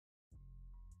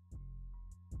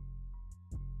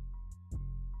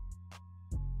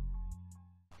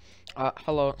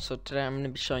Hello, so today I'm going to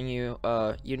be showing you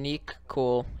unique,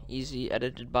 cool, easy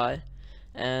edited by,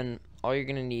 and all you're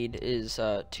going to need is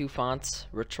two fonts,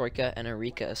 Retroika and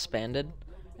Eureka expanded,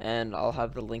 and I'll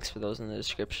have the links for those in the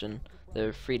description.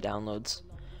 They're free downloads.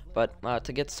 But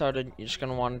to get started, you're just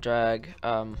going to want to drag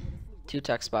two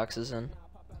text boxes in,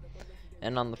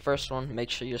 and on the first one, make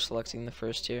sure you're selecting the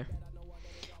first here.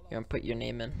 You're going to put your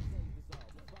name in.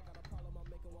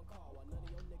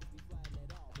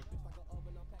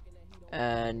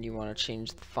 And you want to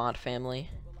change the font family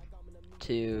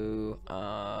to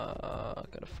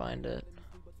gotta find it,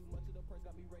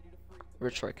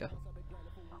 Retroika.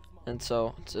 And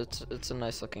so it's a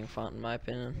nice looking font in my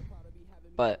opinion.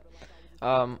 But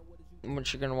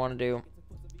what you're gonna want to do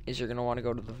is you're gonna want to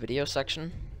go to the video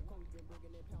section,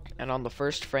 and on the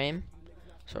first frame,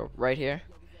 so right here,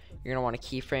 you're gonna want to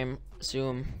keyframe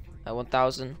zoom at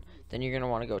 1000. Then you're gonna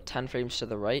want to go 10 frames to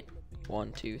the right.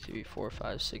 1, 2, 3, 4,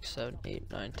 5, 6, 7,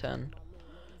 8, 9, 10.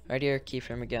 Right here,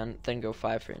 keyframe again, then go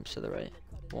 5 frames to the right.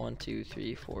 1, 2,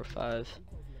 3, 4, 5.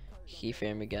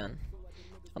 Keyframe again.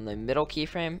 On the middle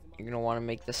keyframe, you're going to want to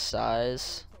make the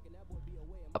size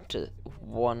up to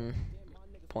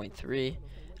 1.3.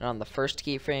 And on the first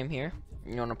keyframe here,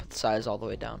 you want to put the size all the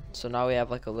way down. So now we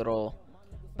have like a little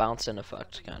bounce-in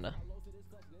effect, kind of.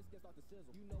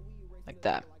 Like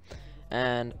that.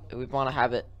 And we want to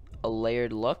have it a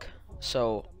layered look.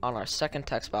 So on our second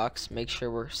text box, make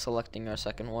sure we're selecting our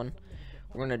second one.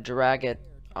 We're going to drag it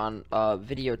on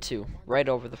video 2 right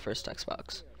over the first text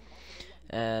box.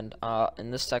 And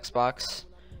in this text box,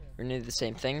 we're going to do the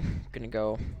same thing. We're going to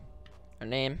go our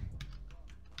name.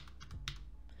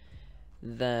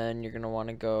 Then you're going to want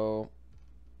to go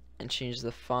and change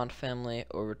the font family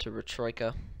over to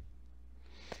Retroika.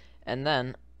 And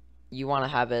then you want to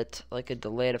have it like a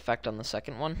delayed effect on the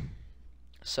second one.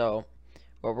 So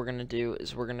what we're going to do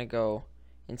is we're going to go,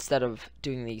 instead of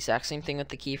doing the exact same thing with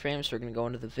the keyframes, we're going to go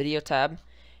into the video tab,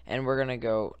 and we're going to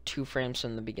go 2 frames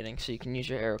from the beginning. So you can use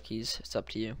your arrow keys, it's up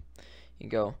to you. You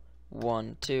go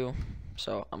 1, 2,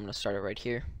 so I'm going to start it right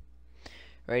here.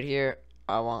 Right here,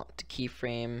 I want to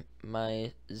keyframe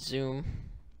my zoom.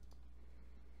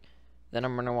 Then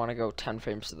I'm going to want to go 10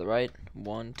 frames to the right.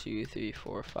 1, 2, 3,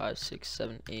 4, 5, 6,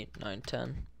 7, 8, 9,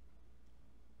 10.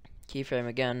 Keyframe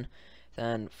again.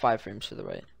 Then 5 frames to the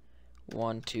right.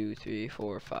 1, 2, 3,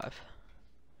 4, 5.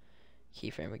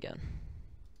 Keyframe again.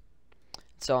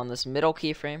 So on this middle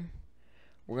keyframe,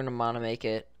 we're going to want to make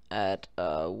it at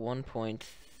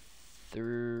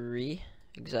 1.3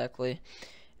 exactly.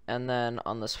 And then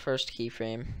on this first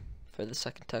keyframe, for the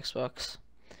second text box,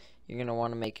 you're going to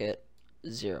want to make it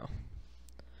 0.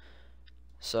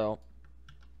 So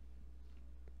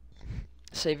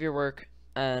save your work,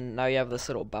 and now you have this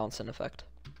little bounce-in effect.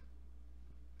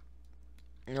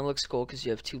 And it looks cool because you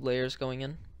have 2 layers going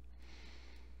in.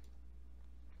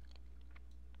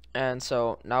 And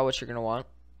so now what you're going to want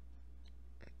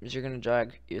is you're going to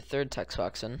drag your third text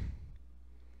box in.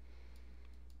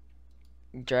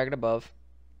 Drag it above.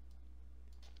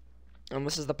 And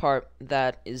this is the part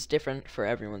that is different for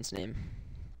everyone's name.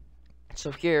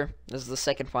 So here, this is the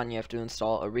second font you have to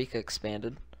install, Eureka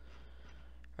Expanded.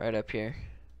 Right up here.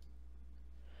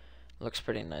 Looks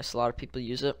pretty nice. A lot of people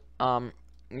use it.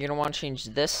 You're going to want to change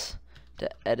this to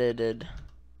edited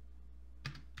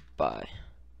by.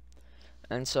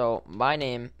 And so my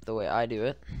name, the way I do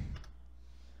it,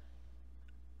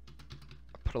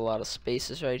 I put a lot of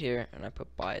spaces right here, and I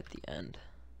put by at the end.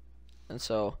 And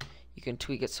so you can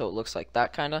tweak it so it looks like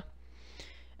that kind of.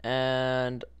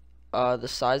 And the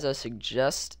size I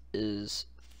suggest is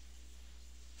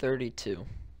 32.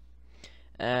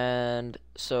 And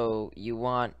so you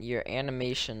want your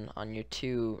animation on your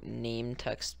 2 name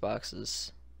text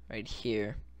boxes right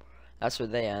here. That's where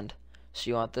they end. So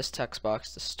you want this text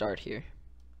box to start here.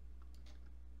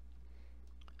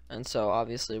 And so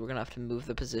obviously we're going to have to move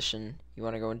the position. You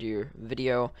want to go into your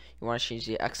video. You want to change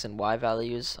the X and Y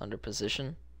values under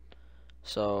position.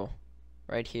 So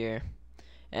right here.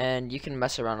 And you can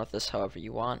mess around with this however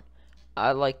you want.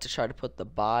 I like to try to put the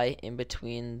by in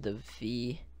between the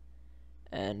V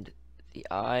and the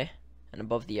I and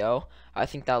above the O. I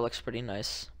think that looks pretty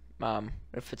nice.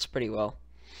 It fits pretty well.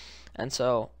 And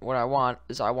so what I want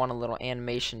is I want a little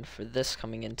animation for this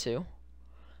coming in too.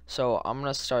 So I'm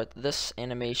gonna start this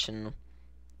animation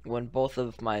when both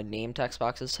of my name text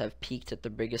boxes have peaked at the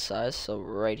biggest size. So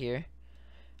right here,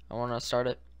 I want to start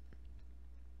it.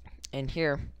 And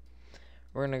here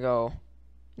we're gonna go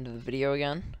into the video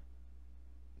again.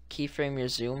 Keyframe your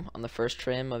zoom on the first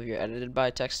frame of your edited by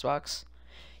text box.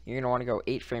 You're going to want to go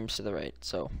 8 frames to the right.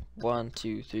 So 1,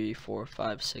 2, 3, 4,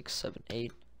 5, 6, 7,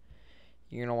 8.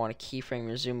 you're gonna want to keyframe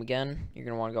your zoom again. You're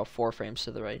gonna want to go 4 frames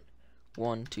to the right.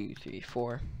 1, 2, 3,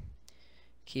 4.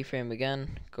 Keyframe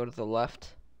again, go to the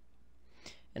left,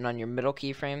 and on your middle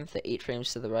keyframe, the 8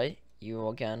 frames to the right, you will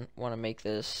again want to make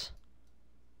this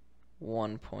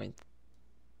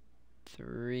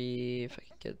 1.3. If I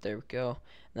can get it, there we go.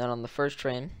 And then on the first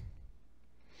frame,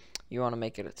 you want to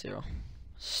make it at 0.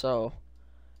 So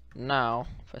now,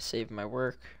 if I save my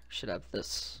work, I should have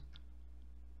this.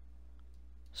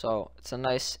 So it's a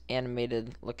nice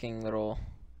animated looking little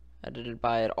edited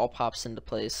by, it all pops into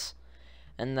place.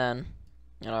 And then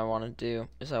what I want to do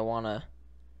is I want to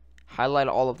highlight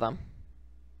all of them.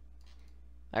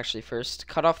 Actually, first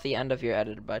cut off the end of your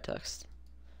edited by text.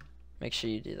 Make sure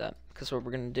you do that, because what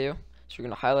we're going to do is we're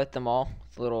going to highlight them all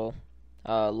with a little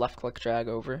left click drag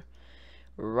over,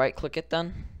 right click it,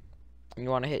 then and you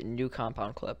want to hit new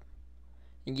compound clip.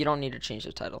 And you don't need to change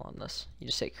the title on this, you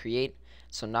just hit create.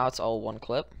 So now it's all one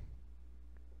clip.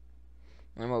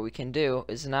 And what we can do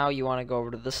is now you want to go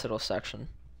over to this little section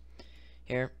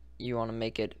here. You want to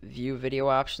make it view video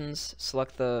options,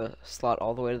 select the slot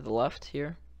all the way to the left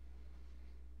here,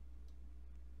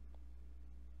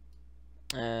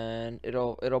 and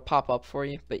it'll pop up for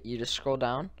you, but you just scroll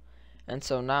down. And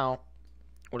so now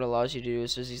what it allows you to do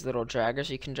is there's these little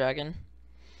draggers you can drag in,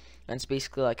 and it's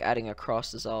basically like adding a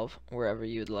cross dissolve wherever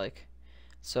you'd like.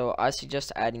 So I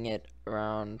suggest adding it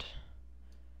around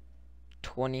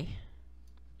 20,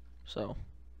 so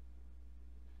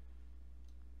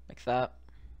like that.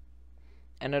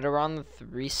 And at around the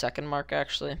 3-second mark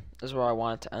actually is where I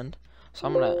want it to end. So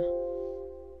I'm gonna,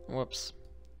 whoops,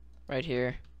 right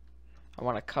here I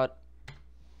want to cut,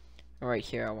 and right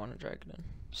here I want to drag it in.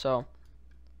 So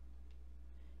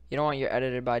you don't want your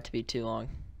edited by to be too long,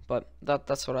 but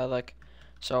that's what I like.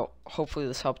 So hopefully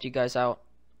this helped you guys out,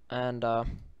 and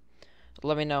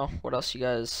let me know what else you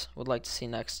guys would like to see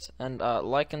next, and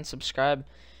like and subscribe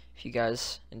if you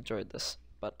guys enjoyed this.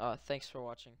 But thanks for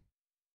watching.